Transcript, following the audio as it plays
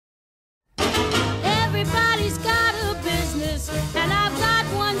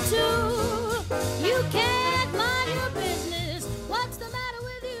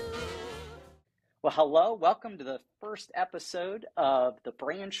Well, hello. Welcome to the first episode of the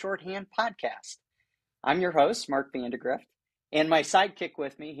Brand Shorthand podcast. I'm your host, Mark Vandegrift, and my sidekick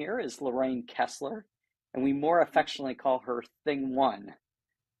with me here is Lorraine Kessler, and we more affectionately call her Thing One.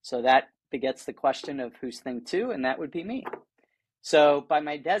 So that begets the question of who's Thing Two, and that would be me. So by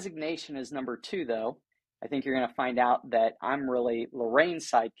my designation as number two, though, I think you're going to find out that I'm really Lorraine's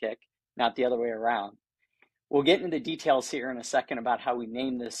sidekick, not the other way around. We'll get into the details here in a second about how we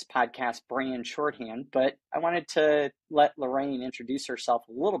named this podcast Brand Shorthand, but I wanted to let Lorraine introduce herself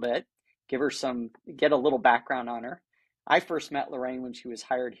a little bit, get a little background on her. I first met Lorraine when she was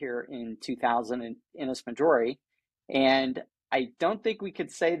hired here in 2000 in Innis Majori, and I don't think we could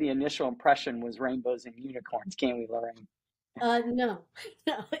say the initial impression was rainbows and unicorns, can we, Lorraine? No,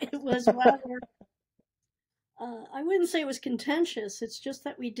 no, it was rather, I wouldn't say it was contentious. It's just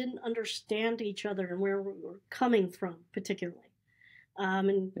that we didn't understand each other and where we were coming from, particularly.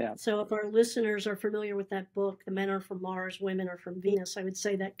 And Yeah. so, if our listeners are familiar with that book, The Men Are From Mars, Women Are From Venus, I would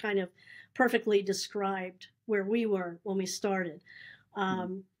say that kind of perfectly described where we were when we started.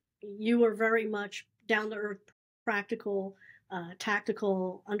 You were very much down to earth, practical,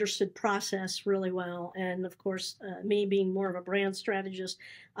 tactical, understood process really well. And of course, me being more of a brand strategist,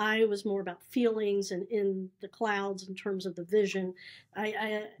 I was more about feelings and in the clouds in terms of the vision.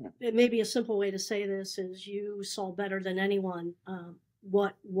 It may be a simple way to say this is you saw better than anyone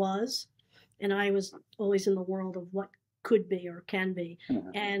what was, and I was always in the world of what could be or can be.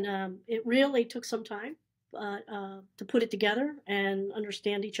 And it really took some time to put it together and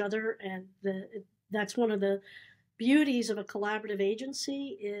understand each other. And that's one of the beauties of a collaborative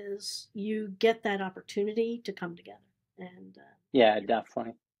agency is you get that opportunity to come together. And Yeah,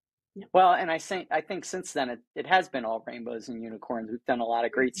 definitely. Yeah. Well, and I think since then it has been all rainbows and unicorns. We've done a lot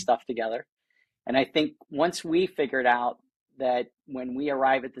of great stuff together. And I think once we figured out that when we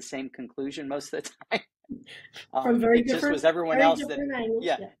arrive at the same conclusion most of the time, from very it just different, was everyone very else different angles.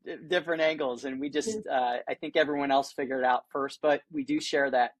 different angles. And we just, I think everyone else figured it out first, but we do share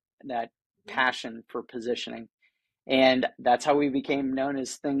that passion for positioning. And that's how we became known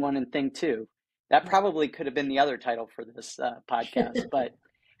as Thing One and Thing Two. That probably could have been the other title for this podcast. But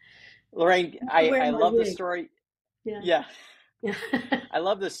Lorraine, I love the story. Yeah. I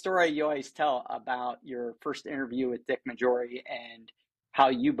love the story you always tell about your first interview with Dick Majori and how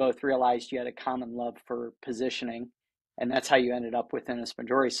you both realized you had a common love for positioning. And that's how you ended up with Innis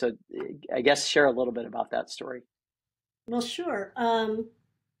Majori. So I guess share a little bit about that story. Well, sure.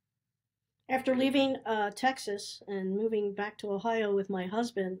 After leaving Texas and moving back to Ohio with my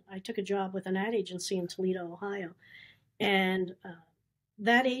husband, I took a job with an ad agency in Toledo, Ohio. And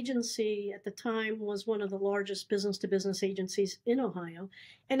that agency at the time was one of the largest business to business agencies in Ohio.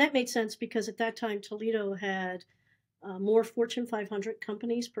 And that made sense because at that time, Toledo had more Fortune 500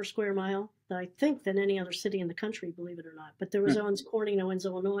 companies per square mile, I think, than any other city in the country, believe it or not. But there was Owens Corning, Owens,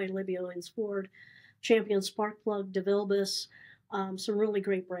 Illinois, Libby Owens Ford, Champion Sparkplug, DeVilbiss, some really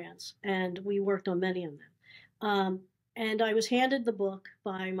great brands. And we worked on many of them. And I was handed the book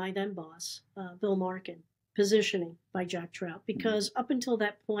by my then boss, Bill Markin, Positioning by Jack Trout, because up until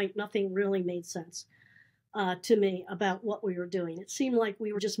that point, nothing really made sense to me about what we were doing. It seemed like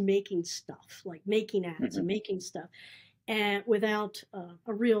we were just making stuff, like making ads and making stuff, and without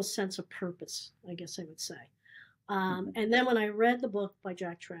a real sense of purpose, I guess I would say. And then when I read the book by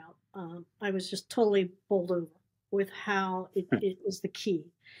Jack Trout, I was just totally bowled over with how it was the key.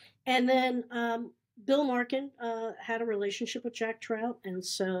 And then Bill Markin had a relationship with Jack Trout, and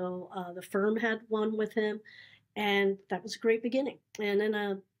so the firm had one with him, and that was a great beginning. And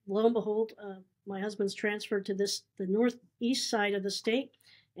then lo and behold, my husband's transferred to the northeast side of the state,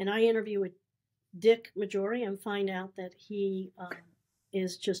 and I interview with Dick Majori and find out that he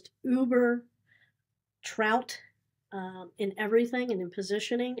is just uber Trout in everything and in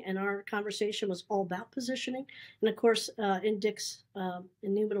positioning, and our conversation was all about positioning. And of course, in Dick's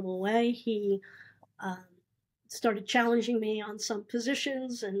inimitable way, he started challenging me on some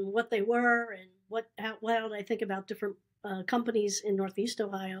positions and what they were and what I think about different companies in Northeast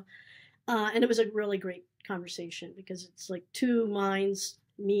Ohio. And it was a really great conversation because it's like two minds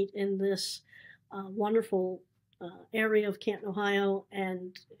meet in this wonderful area of Canton, Ohio,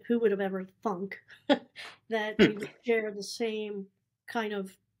 and who would have ever thunk that we would share the same kind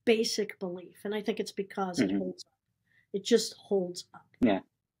of basic belief. And I think it's because it holds up. It just holds up. Yeah.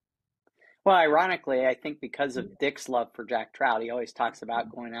 Well, ironically, I think because of Dick's love for Jack Trout, he always talks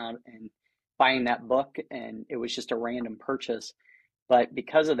about going out and buying that book, and it was just a random purchase. But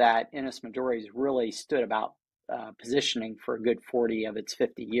because of that, Innis Majori's really stood about positioning for a good 40 of its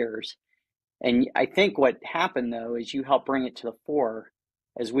 50 years. And I think what happened, though, is you helped bring it to the fore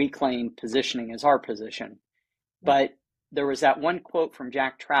as we claim positioning as our position. Right. But there was that one quote from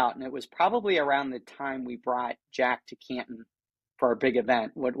Jack Trout, and it was probably around the time we brought Jack to Canton for our big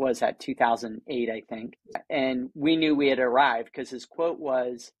event. What was that, 2008, I think? And we knew we had arrived because his quote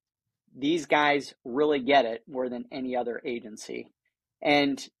was, "These guys really get it more than any other agency."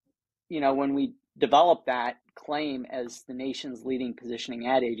 And, when we developed that claim as the nation's leading positioning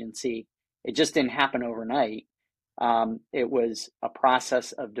ad agency, it just didn't happen overnight. It was a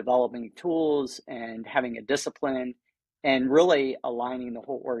process of developing tools and having a discipline and really aligning the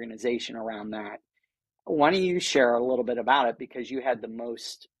whole organization around that. Why don't you share a little bit about it, because you had the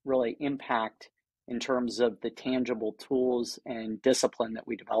most really impact in terms of the tangible tools and discipline that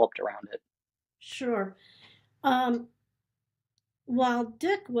we developed around it. Sure. Um, while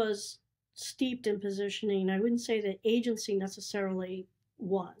Dick was steeped in positioning, I wouldn't say that agency necessarily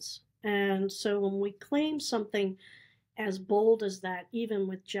was. And so when we claim something as bold as that, even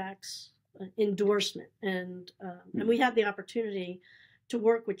with Jack's endorsement, and we had the opportunity to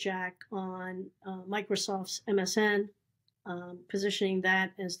work with Jack on Microsoft's MSN, positioning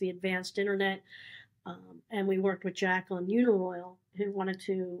that as the advanced internet, and we worked with Jack on Uniroyal, who wanted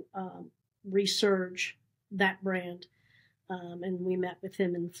to resurge that brand. And we met with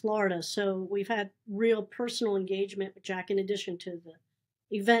him in Florida. So we've had real personal engagement with Jack in addition to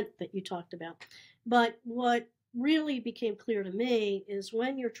the event that you talked about. But what really became clear to me is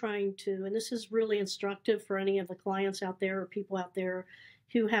when you're trying to, and this is really instructive for any of the clients out there or people out there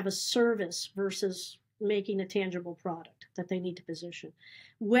who have a service versus making a tangible product that they need to position.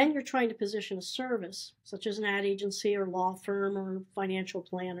 When you're trying to position a service, such as an ad agency or law firm or financial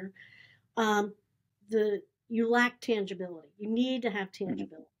planner, you lack tangibility. You need to have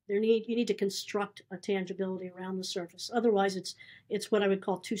tangibility. You need to construct a tangibility around the surface. Otherwise, it's what I would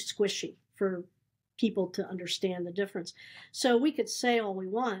call too squishy for people to understand the difference. So we could say all we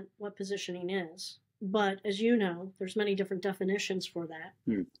want what positioning is, but as you know, there's many different definitions for that.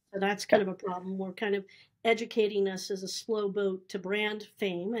 So that's kind of a problem. We're kind of educating us as a slow boat to brand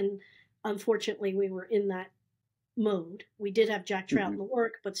fame, and unfortunately, we were in that mode. We did have Jack Trout in the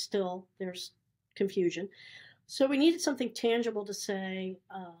work, but still, there's confusion. So we needed something tangible to say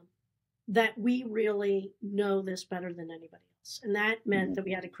that we really know this better than anybody else. And that meant that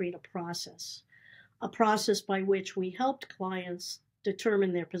we had to create a process by which we helped clients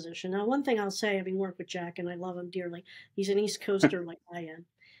determine their position. Now, one thing I'll say, having worked with Jack, and I love him dearly, he's an East Coaster like I am,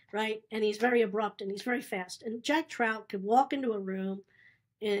 right? And he's very abrupt and he's very fast. And Jack Trout could walk into a room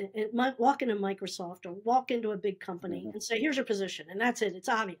and walk into Microsoft or walk into a big company and say, here's your position. And that's it. It's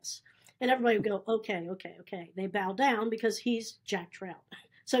obvious. And everybody would go, okay. They bow down because he's Jack Trout.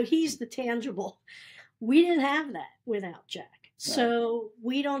 So he's the tangible. We didn't have that without Jack. So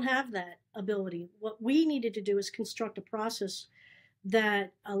we don't have that ability. What we needed to do is construct a process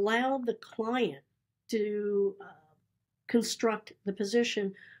that allowed the client to construct the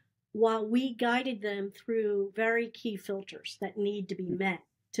position while we guided them through very key filters that need to be met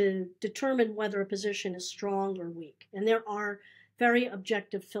to determine whether a position is strong or weak. And there are very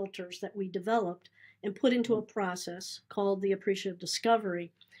objective filters that we developed and put into a process called the appreciative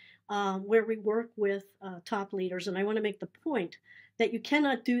discovery, where we work with top leaders. And I want to make the point that you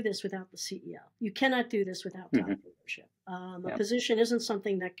cannot do this without the CEO. You cannot do this without top leadership. A position isn't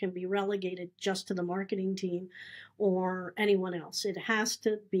something that can be relegated just to the marketing team or anyone else. It has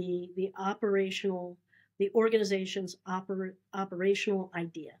to be the organization's operational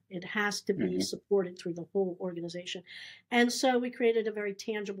idea. It has to be supported through the whole organization. And so we created a very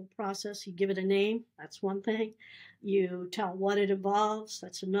tangible process. You give it a name, that's one thing. You tell what it involves,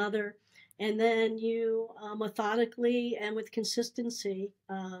 that's another. And then you methodically and with consistency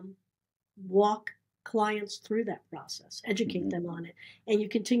walk clients through that process, educate them on it, and you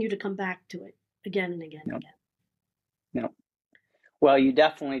continue to come back to it again and again and again. Yep. Well, you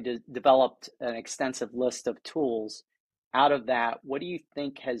definitely developed an extensive list of tools. Out of that, what do you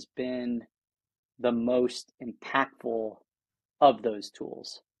think has been the most impactful of those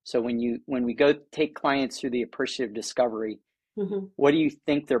tools? So when we go take clients through the appreciative discovery, what do you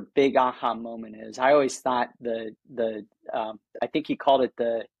think their big aha moment is? I always thought I think he called it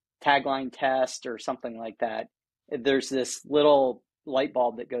the tagline test or something like that. There's this little light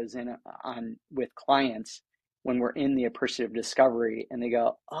bulb that goes in on with clients when we're in the appreciative discovery, and they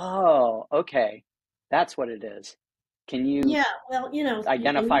go, "Oh, okay, that's what it is." Can you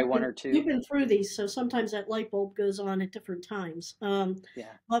identify one or two? You've been through these, so sometimes that light bulb goes on at different times.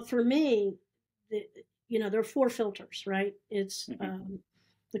 But for me, there are 4 filters, right? It's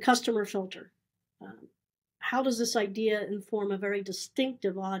the customer filter. How does this idea inform a very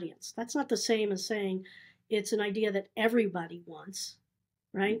distinctive audience? That's not the same as saying it's an idea that everybody wants.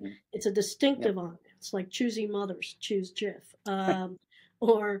 right? Mm-hmm. It's a Yep. distinctive audience, like choosy mothers choose Jif,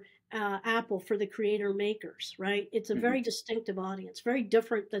 or Apple for the creator makers, right? It's a Mm-hmm. very distinctive audience, very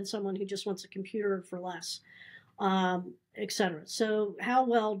different than someone who just wants a computer for less, etc. So, how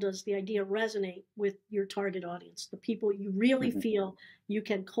well does the idea resonate with your target audience, the people you really Mm-hmm. feel you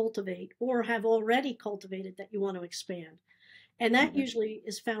can cultivate or have already cultivated that you want to expand? And that Mm-hmm. usually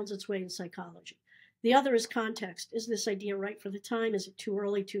is founds its way in psychology. The other is context. Is this idea right for the time? Is it too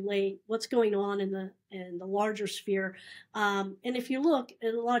early, too late? What's going on in the larger sphere? And if you look,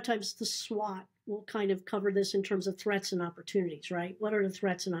 and a lot of times the SWOT will kind of cover this in terms of threats and opportunities, right? What are the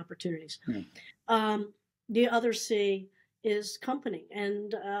threats and opportunities? Mm-hmm. Um, the other C is company.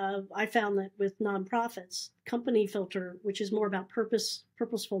 And I found that with nonprofits, company filter, which is more about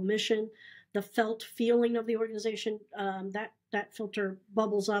purposeful mission, the felt feeling of the organization, that filter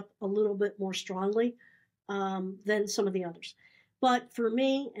bubbles up a little bit more strongly than some of the others. But for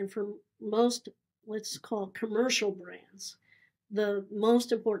me and for most, let's call commercial brands, the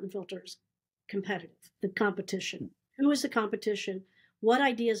most important filter is competitive, the competition. Who is the competition? What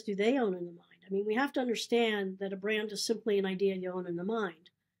ideas do they own in the mind? I mean, we have to understand that a brand is simply an idea you own in the mind.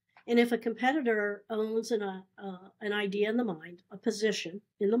 And if a competitor owns an idea in the mind, a position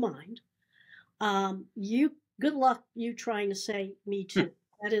in the mind, you good luck you trying to say me too.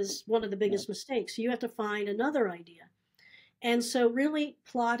 That is one of the Yep. biggest mistakes. You have to find another idea. And so really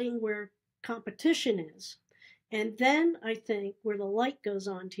plotting where competition is. And then I think where the light goes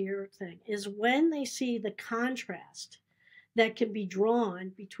on to your thing is when they see the contrast that can be drawn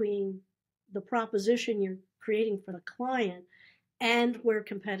between the proposition you're creating for the client and where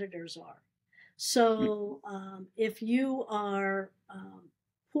competitors are. So if you are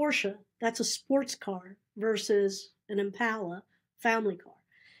Porsche, that's a sports car versus an Impala family car.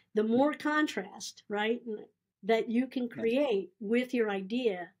 The more contrast, right, that you can Yep. create with your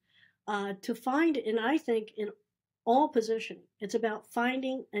idea to find, and I think in all positioning, it's about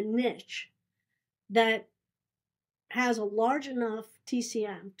finding a niche that has a large enough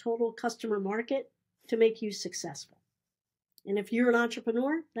TCM, total customer market, to make you successful. And if you're an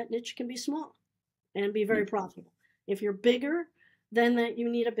entrepreneur, that niche can be small and be very profitable. If you're bigger, then that you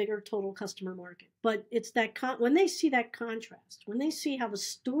need a bigger total customer market. But it's that when they see that contrast, when they see how the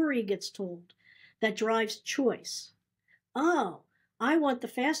story gets told that drives choice. Oh, I want the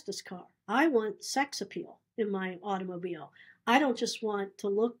fastest car. I want sex appeal in my automobile. I don't just want to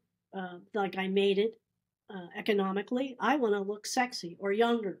look like I made it economically. I want to look sexy or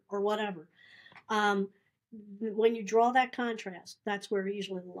younger or whatever. Um, when you draw that contrast, that's where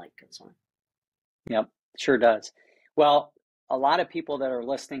usually the light goes on. Yep, sure does. Well, a lot of people that are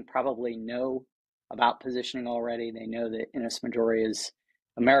listening probably know about positioning already. They know that Innis Majori is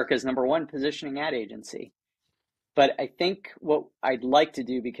America's #1 positioning ad agency. But I think what I'd like to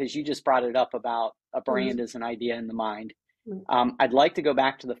do, because you just brought it up about a brand Mm-hmm. as an idea in the mind, Mm-hmm. I'd like to go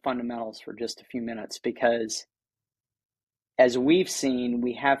back to the fundamentals for just a few minutes, because as we've seen,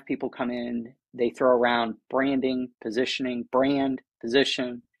 we have people come in, they throw around branding, positioning, brand,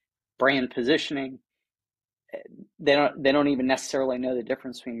 position, brand positioning. They don't even necessarily know the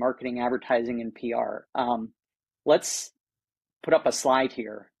difference between marketing, advertising, and PR. Let's put up a slide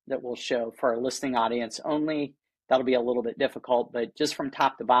here that will show for our listening audience only. That'll be a little bit difficult, but just from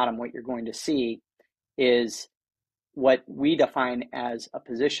top to bottom, what you're going to see is what we define as a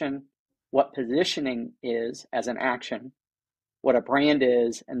position, what positioning is as an action, what a brand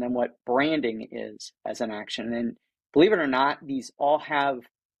is, and then what branding is as an action. And believe it or not, these all have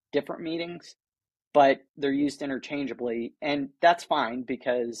different meanings, but they're used interchangeably. And that's fine,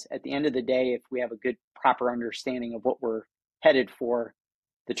 because at the end of the day, if we have a good, proper understanding of what we're headed for,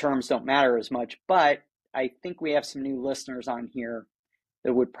 the terms don't matter as much. But I think we have some new listeners on here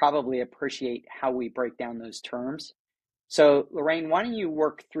that would probably appreciate how we break down those terms. So, Lorraine, why don't you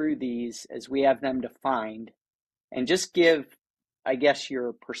work through these as we have them defined, and just give, I guess,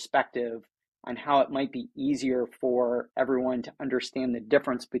 your perspective on how it might be easier for everyone to understand the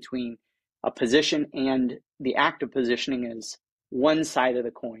difference between a position, and the act of positioning as one side of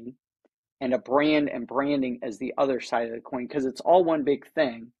the coin, and a brand and branding as the other side of the coin, because it's all one big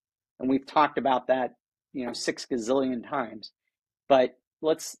thing. And we've talked about that, 6 gazillion times. But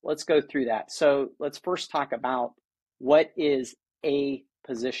let's go through that. So let's first talk about what is a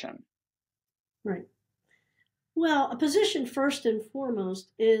position. Right. Well, a position first and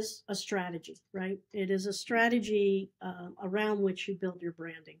foremost is a strategy, right? It is a strategy around which you build your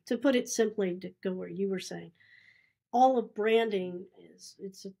branding. To put it simply, to go where you were saying, all of branding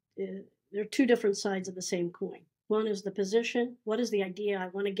there are two different sides of the same coin. One is the position. What is the idea I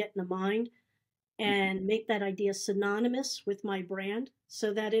want to get in the mind? and make that idea synonymous with my brand,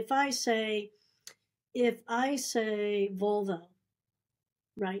 so that if I say Volvo,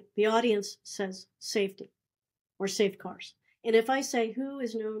 right, the audience says safety or safe cars. And if I say who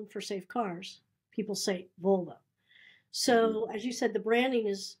is known for safe cars, people say Volvo. So as you said, the branding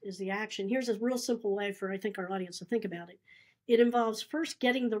is the action. Here's a real simple way for, I think, our audience to think about it. It involves first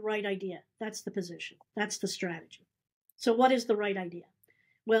getting the right idea. That's the position. That's the strategy. So what is the right idea?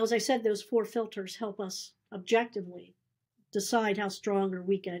 Well, as I said, those 4 filters help us objectively decide how strong or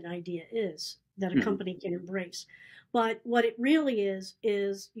weak an idea is that a company can embrace. But what it really is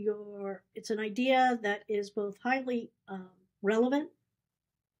it's an idea that is both highly relevant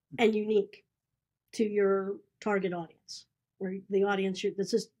and unique to your target audience, or the audience.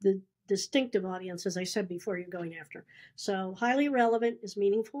 This is the distinctive audience, as I said before, you're going after. So highly relevant is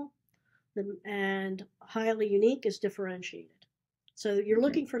meaningful, and highly unique is differentiated. So you're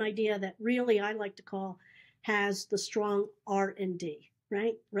looking for an idea that really, I like to call, has the strong R&D,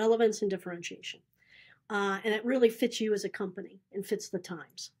 right? Relevance and differentiation. And it really fits you as a company and fits the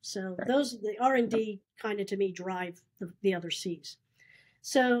times. So the R&D kind of, to me, drive the other C's.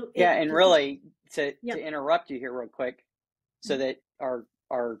 So and really to interrupt you here real quick, so that our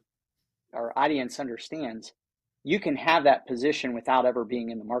audience understands, you can have that position without ever being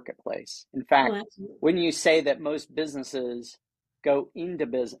in the marketplace. In fact, wouldn't you say that most businesses go into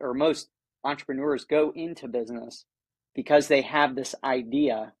business, or most entrepreneurs go into business because they have this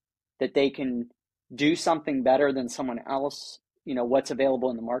idea that they can do something better than someone else, what's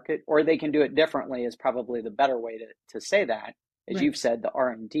available in the market, or they can do it differently is probably the better way to say that, as you've said, the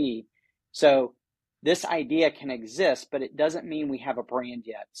R&D. So this idea can exist, but it doesn't mean we have a brand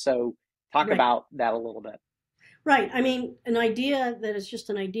yet. So talk about that a little bit. Right. I mean, an idea that is just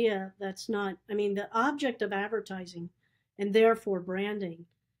an idea, that's not, the object of advertising and therefore branding,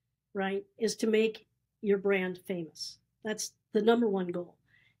 right, is to make your brand famous. That's the number one goal.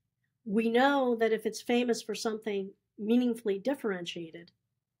 We know that if it's famous for something meaningfully differentiated,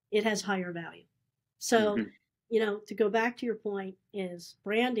 it has higher value. So, to go back to your point, is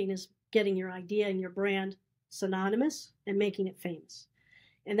branding is getting your idea and your brand synonymous and making it famous.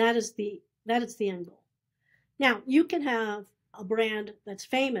 And that is the end goal. Now, you can have a brand that's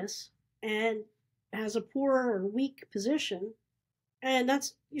famous and has a poor or weak position, and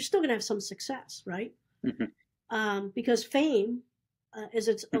you're still going to have some success, right? Because fame is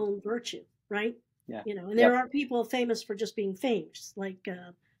its own virtue, right? Yeah. And there are people famous for just being famous, like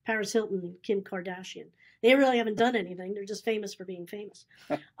Paris Hilton and Kim Kardashian. They really haven't done anything. They're just famous for being famous.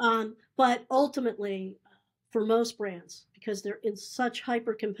 But ultimately, for most brands, because they're in such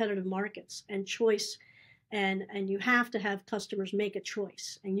hyper-competitive markets and choice, and you have to have customers make a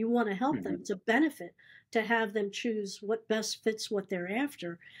choice, and you want to help them. It's a benefit to have them choose what best fits what they're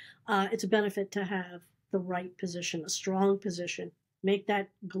after. It's a benefit to have the right position, a strong position. Make that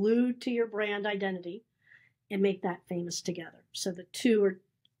glued to your brand identity and make that famous together. So the two are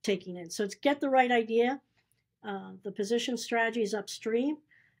taking in. So it's get the right idea. The position strategy is upstream,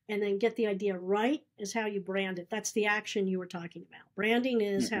 and then get the idea right is how you brand it. That's the action you were talking about. Branding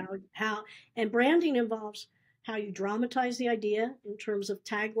is and branding involves how you dramatize the idea in terms of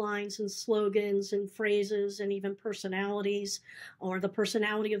taglines and slogans and phrases and even personalities, or the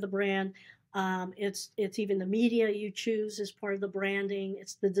personality of the brand. It's even the media you choose as part of the branding.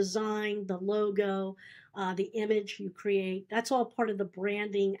 It's the design, the logo, the image you create. That's all part of the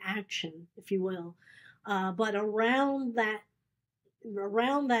branding action, if you will. But around that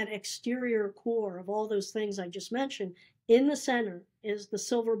exterior core of all those things I just mentioned, in the center is the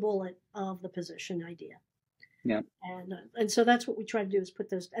silver bullet of the position idea. Yeah. And so that's what we try to do, is put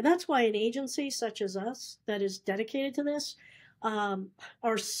those. And that's why an agency such as us that is dedicated to this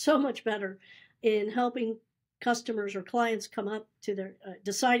are so much better in helping customers or clients come up to their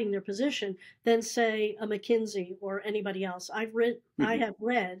deciding their position than, say, a McKinsey or anybody else. I have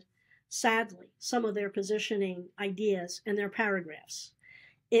read, sadly, some of their positioning ideas and their paragraphs.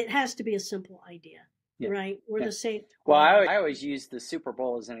 It has to be a simple idea, right? We're the same. Well, I always use the Super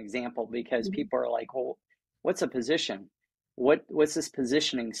Bowl as an example, because people are like, well, what's a position? What's this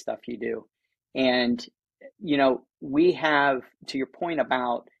positioning stuff you do? And, we have, to your point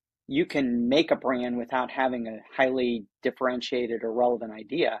about, you can make a brand without having a highly differentiated or relevant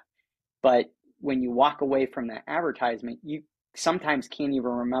idea. But when you walk away from that advertisement, you sometimes can't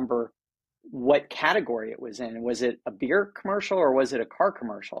even remember what category it was in. Was it a beer commercial or was it a car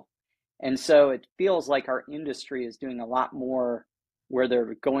commercial? And so it feels like our industry is doing a lot more where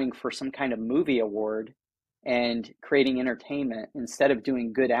they're going for some kind of movie award and creating entertainment, instead of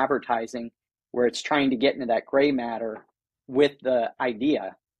doing good advertising where it's trying to get into that gray matter with the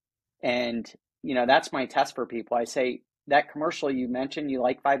idea. And that's my test for people. I say, that commercial you mentioned you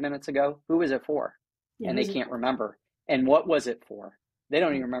like 5 minutes ago, who was it for? Yeah, And they can't remember. And what was it for? They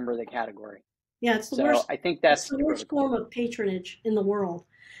don't even remember the category. Yeah, it's the So worst. I think It's that's the worst critical. form of patronage in the world,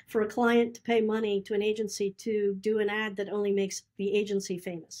 for a client to pay money to an agency to do an ad that only makes the agency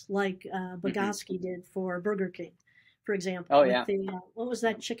famous, like Bogoski did for Burger King, for example. Oh, With yeah. the what was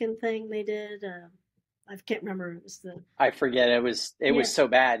that chicken thing they did? I can't remember. It was the I forget. It was so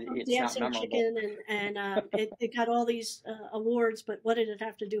bad. It's not dancing memorable. chicken, and it got all these awards, but what did it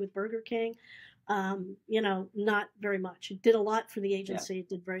have to do with Burger King? Not very much. It did a lot for the Yeah. agency. It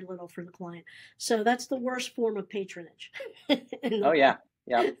did very little for the client. So that's the worst form of patronage in the Oh, yeah. world.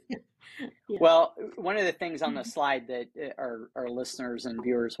 Yeah. Yeah. Well, one of the things on the slide that our listeners and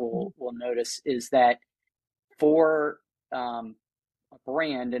viewers will notice is that for a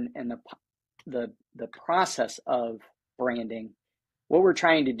brand and the process of branding, what we're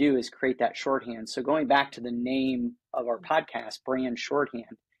trying to do is create that shorthand. So going back to the name of our podcast, Brand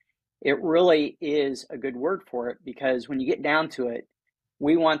Shorthand, it really is a good word for it, because when you get down to it,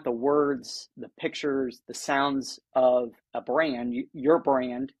 we want the words, the pictures, the sounds of a brand, your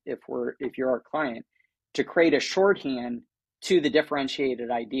brand, if you're our client, to create a shorthand to the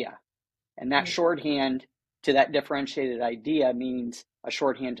differentiated idea. And that shorthand to that differentiated idea means a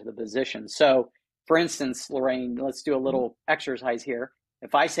shorthand to the position. So, for instance, Lorraine, let's do a little exercise here.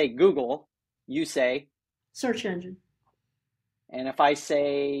 If I say Google, you say Search engine. And if I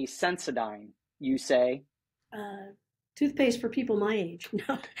say Sensodyne, you say Toothpaste for people my age.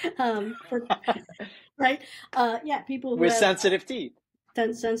 No, right? Yeah, people who with have sensitive teeth.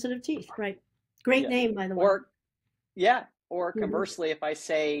 sensitive teeth. Right. Great Yeah. name, by the way. Or conversely, if I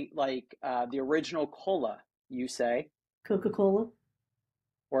say like the original cola, you say Coca-Cola.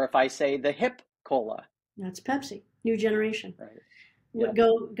 Or if I say the hip cola. That's Pepsi. New generation. Right. Yeah.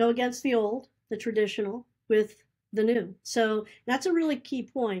 Go against the old, the traditional, with the new. So that's a really key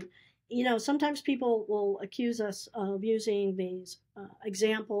point. Sometimes people will accuse us of using these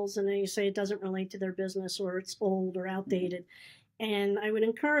examples, and they say it doesn't relate to their business, or it's old or outdated. And I would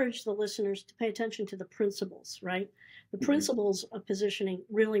encourage the listeners to pay attention to the principles, right? The principles of positioning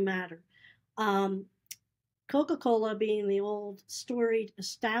really matter. Coca-Cola being the old, storied,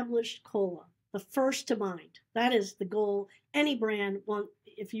 established cola, the first to mind. That is the goal. Any brand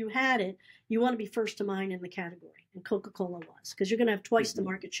if you had it, you want to be first to mind in the category, and Coca-Cola was, because you're going to have twice the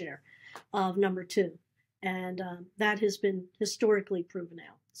market share of number two, and that has been historically proven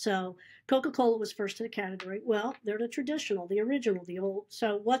out. So Coca-Cola was first to the category. Well, they're the traditional, the original, the old.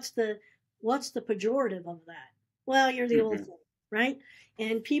 So what's the pejorative of that? Well, you're the old thing, right?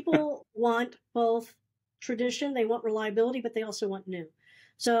 And people want both tradition, they want reliability, but they also want new.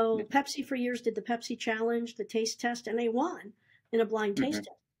 So Pepsi for years did the Pepsi Challenge, the taste test, and they won in a blind taste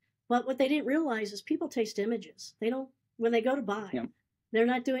test. But what they didn't realize is people taste images. They don't, when they go to buy, they're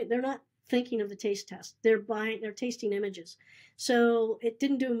not thinking of the taste test. They're tasting images. So it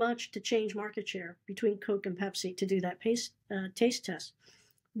didn't do much to change market share between Coke and Pepsi to do that taste test.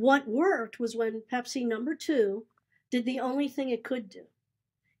 What worked was when Pepsi number 2 did the only thing it could do.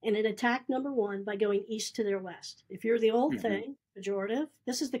 And it attacked number 1 by going east to their west. If you're the old thing, pejorative,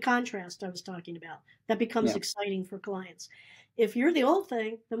 this is the contrast I was talking about. That becomes exciting for clients. If you're the old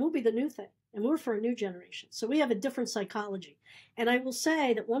thing, then we'll be the new thing. And we're for a new generation. So we have a different psychology. And I will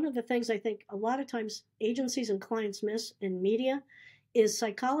say that one of the things I think a lot of times agencies and clients miss in media is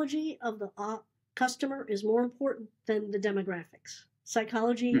psychology of the customer is more important than the demographics.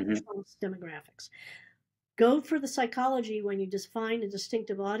 Psychology trumps demographics. Go for the psychology when you define a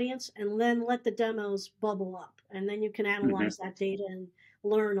distinctive audience, and then let the demos bubble up. And then you can analyze that data and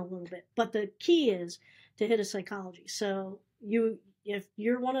learn a little bit. But the key is to hit a psychology. So if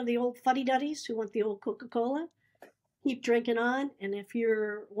you're one of the old fuddy-duddies who want the old Coca-Cola, keep drinking on. And if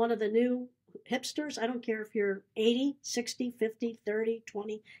you're one of the new hipsters, I don't care if you're 80, 60, 50, 30,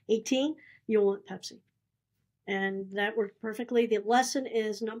 20, 18, you'll want Pepsi. And that worked perfectly. The lesson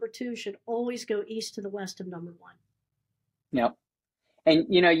is number 2 should always go east to the west of number 1. Yep. And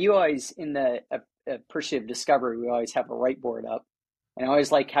you always, in the appreciative discovery, we always have a whiteboard up. And I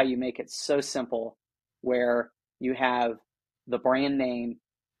always like how you make it so simple, where you have the brand name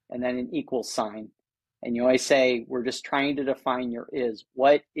and then an equal sign. And you always say, we're just trying to define your is.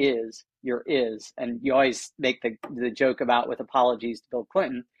 What is your is? And you always make the joke about, with apologies to Bill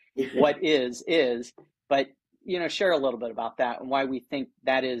Clinton, what is. But share a little bit about that and why we think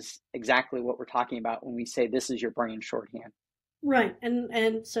that is exactly what we're talking about when we say this is your brand shorthand. Right.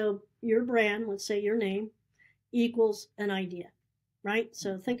 And so your brand, let's say your name, equals an idea, right?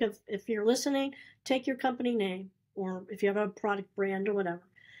 So think of, if you're listening, take your company name, or if you have a product brand or whatever,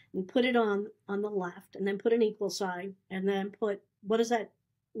 and put it on the left, and then put an equal sign, and then put what does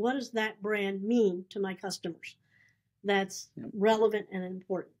that brand mean to my customers? That's relevant and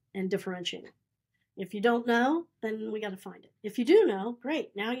important and differentiating. If you don't know, then we got to find it. If you do know,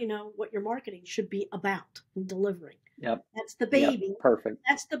 great. Now you know what your marketing should be about and delivering. Yep. That's the baby. Yep. Perfect.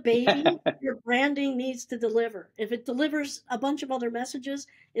 That's the baby your branding needs to deliver. If it delivers a bunch of other messages,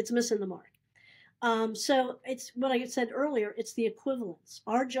 it's missing the mark. So it's what I said earlier, it's the equivalence.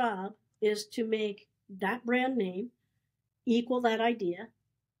 Our job is to make that brand name equal that idea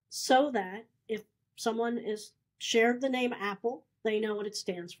so that if someone is shared the name Apple, they know what it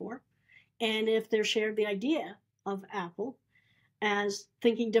stands for. And if they're shared the idea of Apple as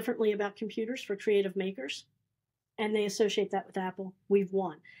thinking differently about computers for creative makers, and they associate that with Apple, we've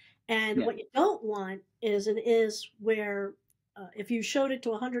won. And what you don't want is an is where if you showed it to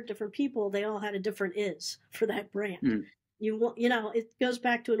 100 different people, they all had a different is for that brand. It goes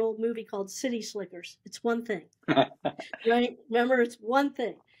back to an old movie called City Slickers. It's one thing, right? Remember, it's one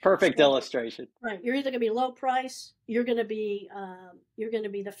thing. Perfect illustration. Right. You're either going to be low price, you're going to be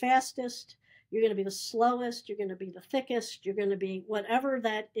the fastest, you're going to be the slowest, you're going to be the thickest, you're going to be whatever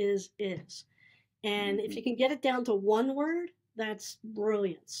that is. And if you can get it down to one word, that's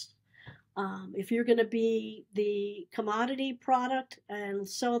brilliance. If you're going to be the commodity product and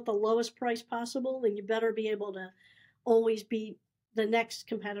sell at the lowest price possible, then you better be able to always be the next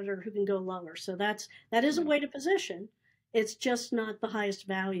competitor who can go lower. So that is a way to position. It's just not the highest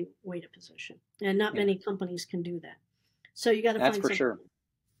value way to position, and not many companies can do that. So you got to find something. That's for sure.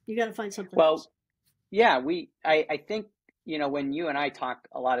 You got to find something. Well, else. Yeah, I think, when you and I talk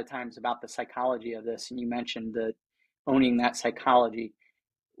a lot of times about the psychology of this, and you mentioned owning that psychology,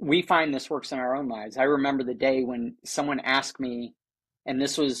 we find this works in our own lives. I remember the day when someone asked me, and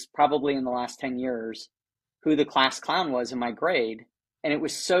this was probably in the last 10 years, who the class clown was in my grade. And it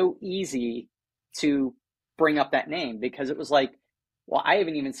was so easy to bring up that name because it was like, well, I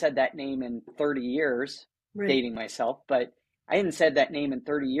haven't even said that name in 30 years, dating myself, but I hadn't said that name in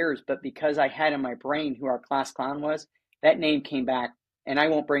 30 years, but because I had in my brain who our class clown was, that name came back, and I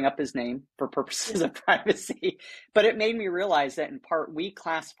won't bring up his name for purposes of privacy, but it made me realize that in part, we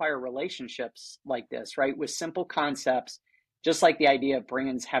classify our relationships like this, right? With simple concepts, just like the idea of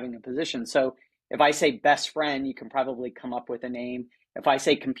brands having a position. So if I say best friend, you can probably come up with a name. If I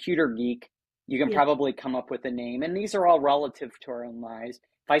say computer geek, you can probably come up with a name. And these are all relative to our own lives.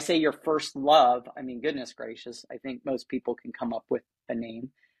 If I say your first love, I mean, goodness gracious, I think most people can come up with a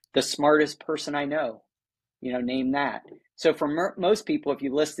name. The smartest person I know, name that. So for most people, if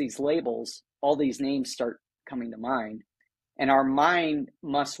you list these labels, all these names start coming to mind. And our mind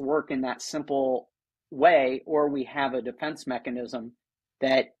must work in that simple way, or we have a defense mechanism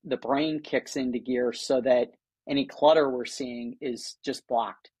that the brain kicks into gear so that any clutter we're seeing is just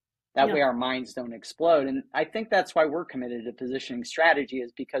blocked. That way our minds don't explode. And I think that's why we're committed to positioning strategy,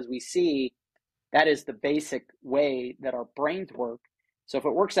 is because we see that is the basic way that our brains work. So if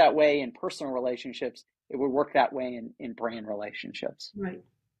it works that way in personal relationships, it would work that way in brand relationships. Right.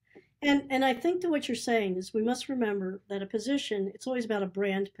 And I think that what you're saying is we must remember that a position, it's always about a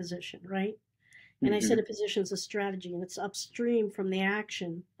brand position, right? And I said a position is a strategy, and it's upstream from the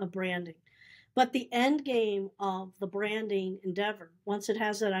action of branding. But the end game of the branding endeavor, once it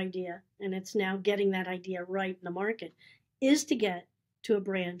has that idea, and it's now getting that idea right in the market, is to get to a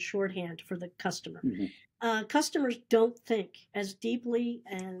brand shorthand for the customer. Customers don't think as deeply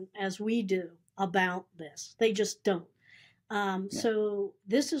and as we do about this. They just don't. So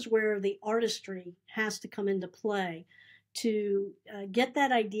this is where the artistry has to come into play to get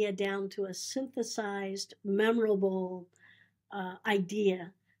that idea down to a synthesized, memorable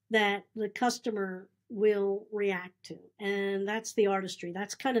idea that the customer will react to. And that's the artistry.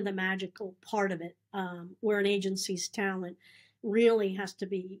 That's kind of the magical part of it, where an agency's talent really has to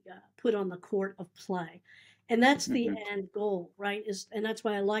be put on the court of play. And that's the end goal, right? And that's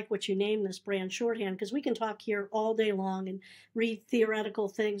why I like what you named this brand shorthand, because we can talk here all day long and read theoretical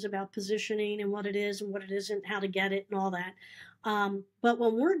things about positioning and what it is and what it isn't, how to get it and all that. But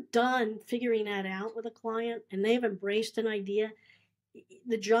when we're done figuring that out with a client and they've embraced an idea,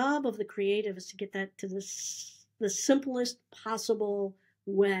 the job of the creative is to get that to the simplest possible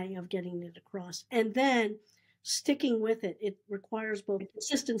way of getting it across. And then sticking with it, it requires both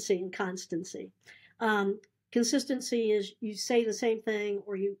consistency and constancy. Consistency is you say the same thing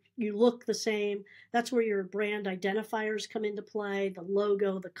or you look the same. That's where your brand identifiers come into play, the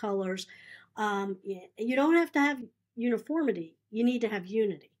logo, the colors. You don't have to have uniformity. You need to have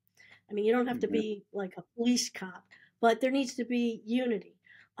unity. I mean, you don't have to be like a police cop, but there needs to be unity.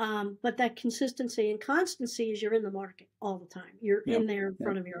 But that consistency and constancy is you're in the market all the time. You're Yep. in there in Yep.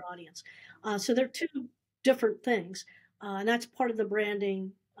 front of your audience. So they're two different things. And that's part of the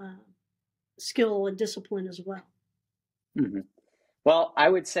branding skill and discipline as well. Mm-hmm. Well, I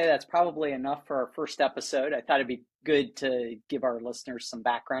would say that's probably enough for our first episode. I thought it'd be good to give our listeners some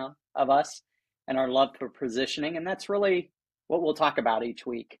background of us and our love for positioning. And that's really what we'll talk about each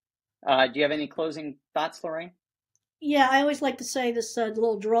week. Do you have any closing thoughts, Lorraine? Yeah, I always like to say this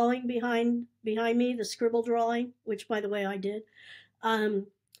little drawing behind me, the scribble drawing, which, by the way, I did.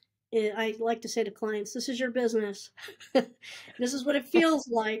 I like to say to clients, this is your business. This is what it feels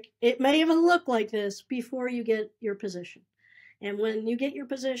like. It may even look like this before you get your position. And when you get your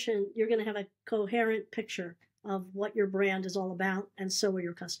position, you're going to have a coherent picture of what your brand is all about, and so are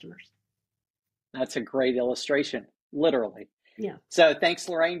your customers. That's a great illustration, literally. Yeah. So thanks,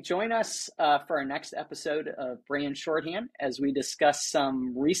 Lorraine. Join us for our next episode of Brand Shorthand as we discuss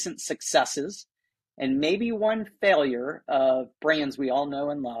some recent successes and maybe one failure of brands we all know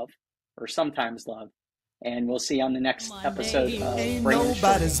and love, or sometimes love. And we'll see you on the next episode of Ain't Brand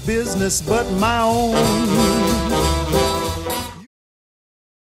nobody's Shorthand. business but my own.